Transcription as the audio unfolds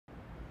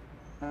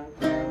You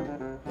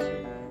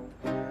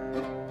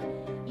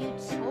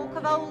talk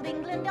of old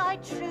England, I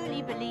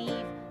truly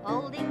believe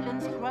old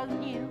England's grown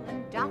new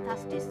and doth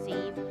us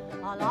deceive.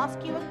 I'll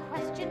ask you a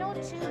question or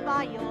two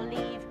by your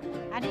leave.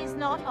 And is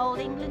not old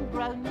England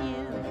grown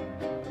new?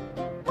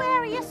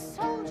 Where are your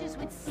soldiers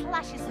with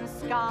slashes and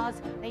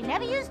scars? They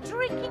never used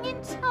drinking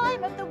in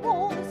time of the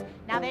wars.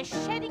 Now they're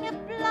shedding of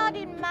blood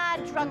in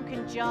mad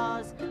drunken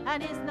jars.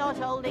 And is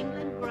not old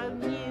England grown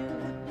new?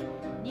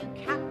 New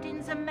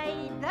captains are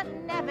made that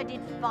never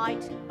did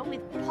fight, but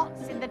with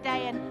pots in the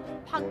day and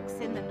punks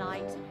in the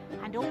night.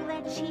 And all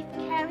their chief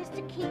care is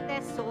to keep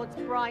their swords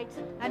bright.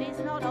 And is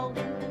not old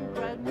England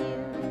grown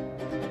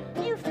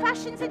new? New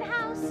fashions in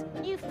house,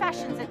 new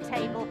fashions at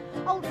table,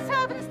 old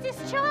servants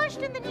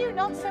discharged and the new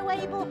not so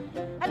able.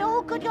 And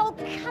all good old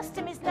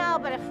custom is now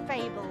but a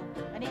fable.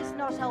 And is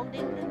not old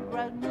England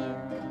grown new?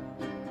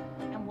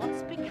 And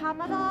what's become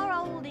of our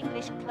old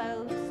English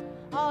clothes?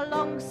 Our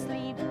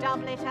long-sleeved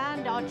doublet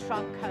and our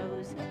trunk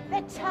hose.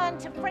 They're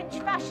turned to French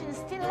fashion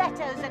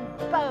stilettos and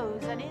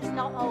bows. And is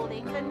not old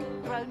England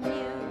grown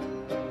new?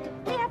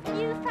 We have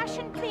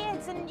new-fashioned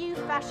beards and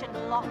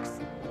new-fashioned locks,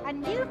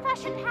 and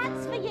new-fashioned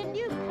hats for your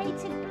new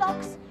painted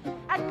blocks,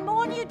 and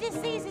more new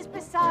diseases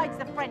besides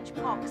the French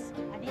pox.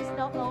 And is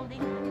not old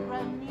England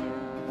grown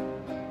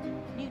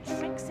new? New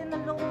tricks in the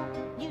law,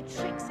 new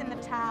tricks in the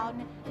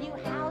town. New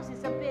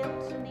houses are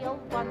built and the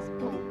old ones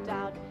pulled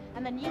down,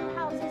 and the new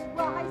houses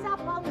rise up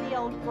on the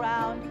old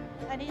ground.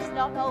 And is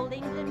not old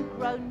England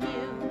grown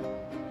new?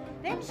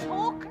 Then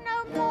talk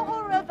no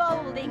more of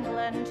old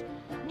England.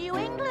 New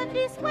England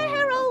is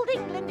where old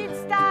England did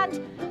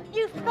stand,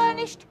 new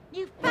furnished,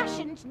 new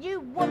fashioned, new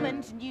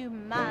womaned, new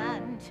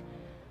manned.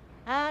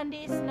 And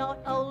is not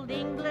old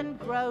England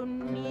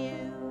grown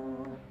new?